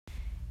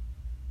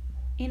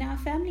In our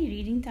family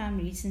reading time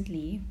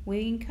recently,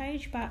 we're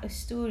encouraged by a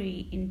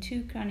story in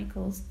 2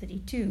 Chronicles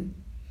 32.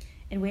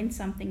 It went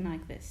something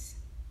like this.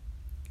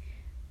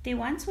 There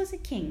once was a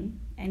king,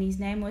 and his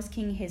name was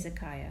King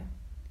Hezekiah.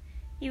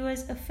 He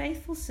was a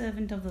faithful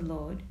servant of the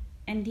Lord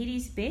and did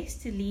his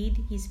best to lead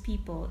his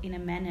people in a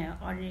manner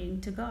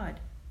honoring to God.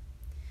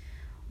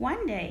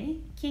 One day,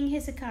 King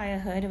Hezekiah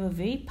heard of a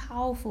very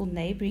powerful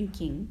neighboring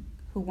king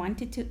who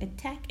wanted to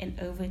attack and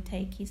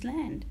overtake his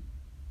land.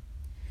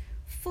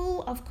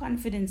 Full of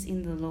confidence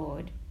in the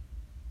Lord,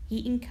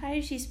 he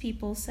encouraged his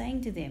people,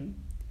 saying to them,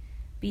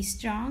 "Be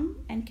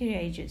strong and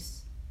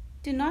courageous.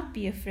 Do not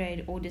be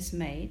afraid or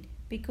dismayed,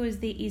 because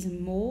there is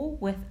more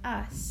with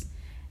us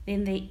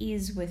than there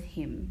is with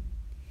him.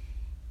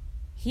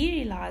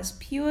 He relies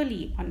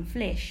purely on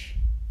flesh,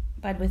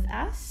 but with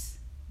us,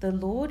 the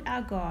Lord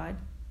our God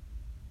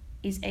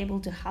is able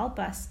to help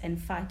us and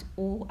fight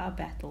all our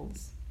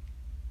battles."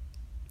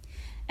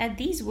 At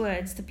these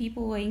words, the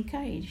people were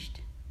encouraged.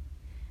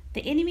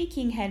 The enemy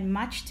king had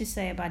much to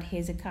say about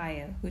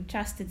Hezekiah, who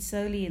trusted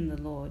solely in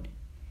the Lord.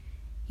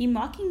 He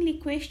mockingly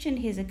questioned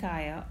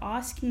Hezekiah,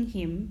 asking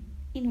him,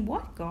 "In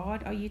what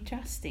God are you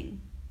trusting?"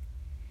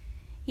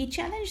 He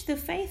challenged the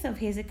faith of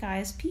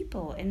Hezekiah's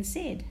people and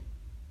said,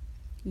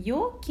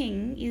 "Your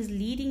king is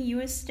leading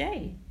you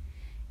astray.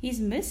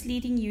 He's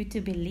misleading you to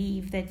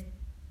believe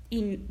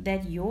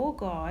that your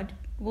God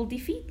will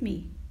defeat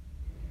me.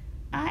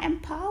 I am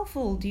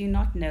powerful, do you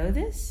not know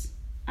this?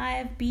 I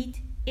have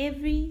beat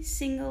every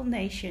single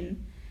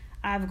nation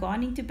I have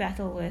gone into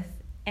battle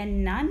with,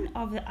 and none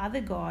of the other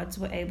gods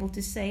were able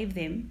to save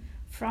them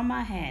from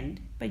my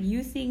hand, but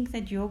you think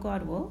that your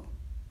God will?"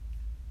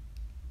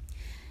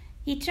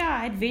 He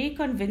tried very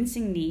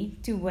convincingly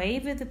to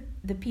waver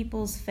the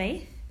people's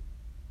faith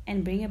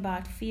and bring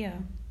about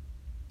fear.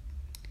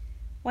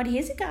 What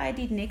Hezekiah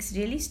did next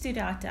really stood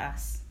out to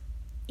us.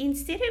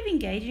 Instead of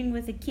engaging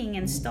with the king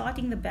and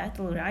starting the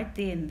battle right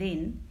there and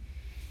then,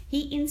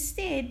 he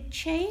instead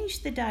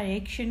changed the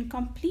direction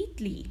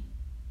completely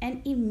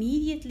and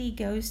immediately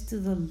goes to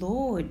the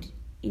Lord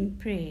in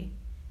prayer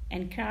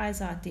and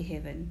cries out to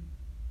heaven.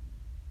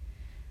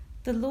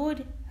 The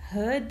Lord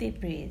heard their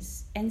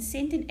prayers and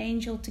sent an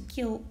angel to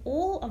kill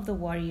all of the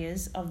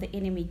warriors of the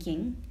enemy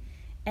king,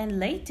 and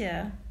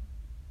later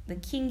the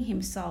king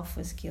himself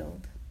was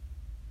killed.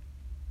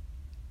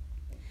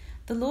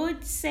 The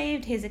Lord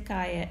saved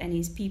Hezekiah and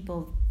his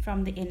people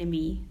from the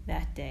enemy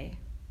that day.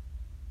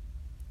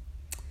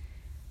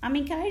 I'm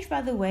encouraged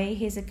by the way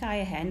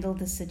Hezekiah handled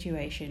the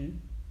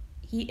situation.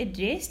 When he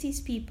addressed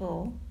his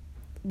people,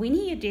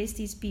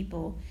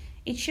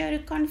 it showed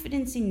a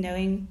confidence in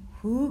knowing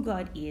who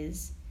God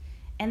is,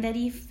 and that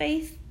he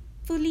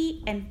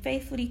faithfully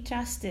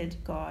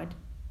trusted God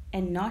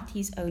and not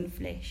his own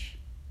flesh.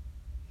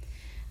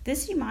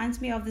 This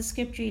reminds me of the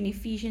scripture in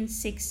Ephesians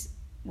 6,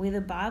 where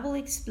the Bible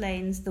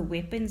explains the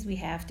weapons we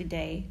have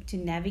today to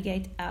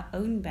navigate our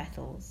own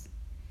battles.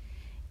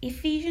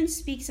 Ephesians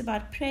speaks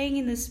about praying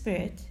in the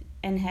Spirit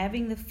and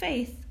having the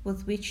faith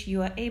with which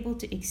you are able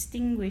to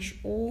extinguish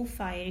all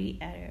fiery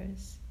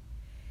arrows.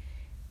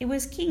 It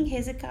was King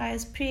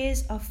Hezekiah's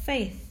prayers of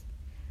faith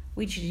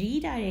which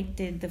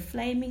redirected the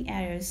flaming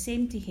arrows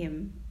sent to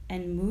him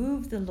and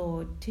moved the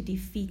Lord to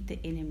defeat the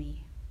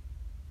enemy.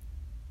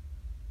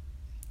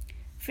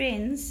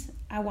 Friends,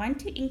 I want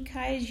to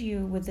encourage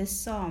you with this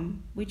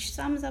psalm, which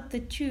sums up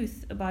the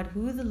truth about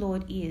who the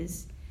Lord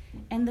is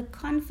and the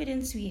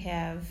confidence we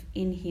have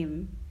in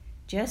him,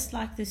 just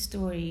like the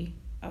story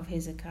of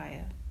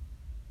Hezekiah.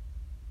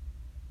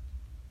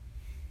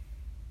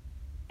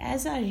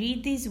 As I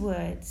read these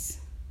words,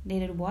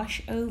 let it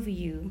wash over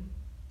you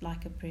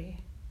like a prayer.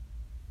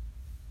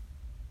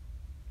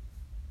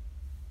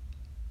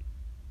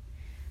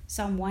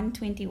 Psalm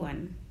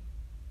 121.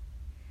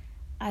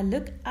 I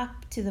look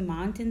up to the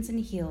mountains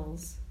and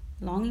hills,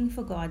 longing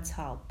for God's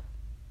help.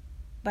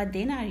 But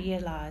then I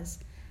realize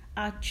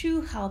our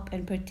true help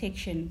and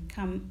protection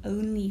come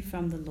only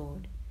from the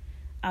Lord,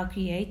 our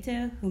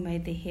Creator who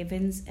made the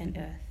heavens and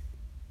earth.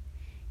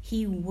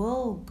 He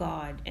will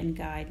guard and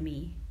guide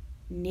me,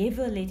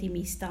 never letting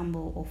me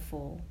stumble or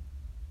fall.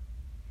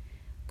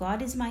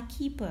 God is my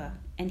keeper,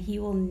 and he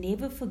will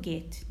never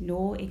forget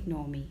nor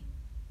ignore me.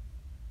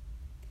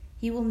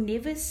 He will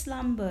never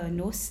slumber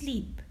nor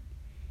sleep.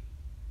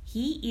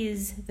 He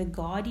is the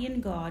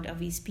guardian God of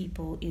his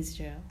people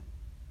Israel.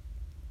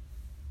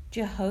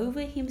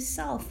 Jehovah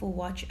himself will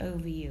watch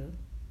over you.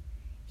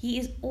 He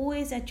is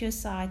always at your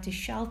side to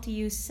shelter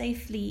you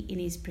safely in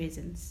his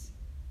presence.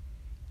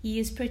 He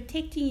is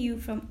protecting you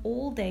from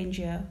all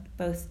danger,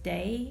 both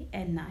day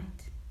and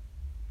night.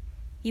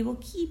 He will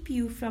keep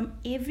you from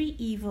every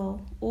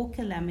evil or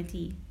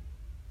calamity,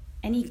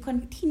 and he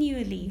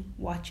continually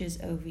watches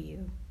over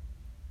you.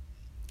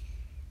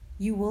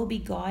 You will be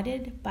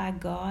guarded by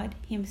God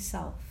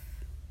himself.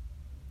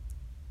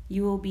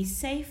 You will be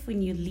safe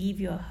when you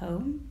leave your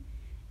home,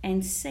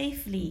 and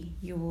safely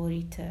you will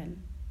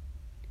return.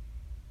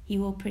 He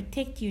will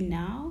protect you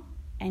now,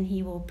 and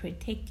he will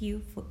protect you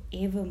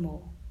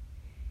forevermore.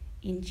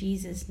 In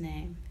Jesus'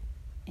 name,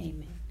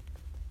 amen.